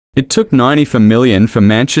It took 90 million for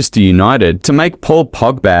Manchester United to make Paul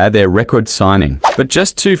Pogba their record signing, but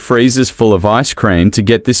just 2 freezers full of ice cream to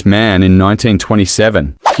get this man in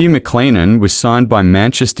 1927. Hugh McLennan was signed by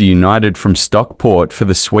Manchester United from Stockport for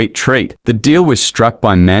the sweet treat. The deal was struck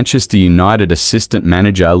by Manchester United assistant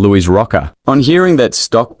manager Louis Roca. On hearing that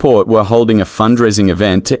Stockport were holding a fundraising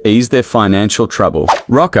event to ease their financial trouble,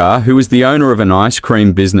 Roca, who was the owner of an ice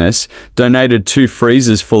cream business, donated 2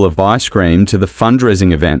 freezers full of ice cream to the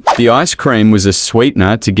fundraising event. The ice cream was a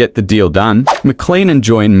sweetener to get the deal done. McLennan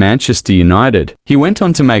joined Manchester United. He went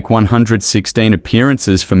on to make 116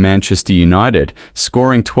 appearances for Manchester United,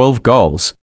 scoring 12 goals.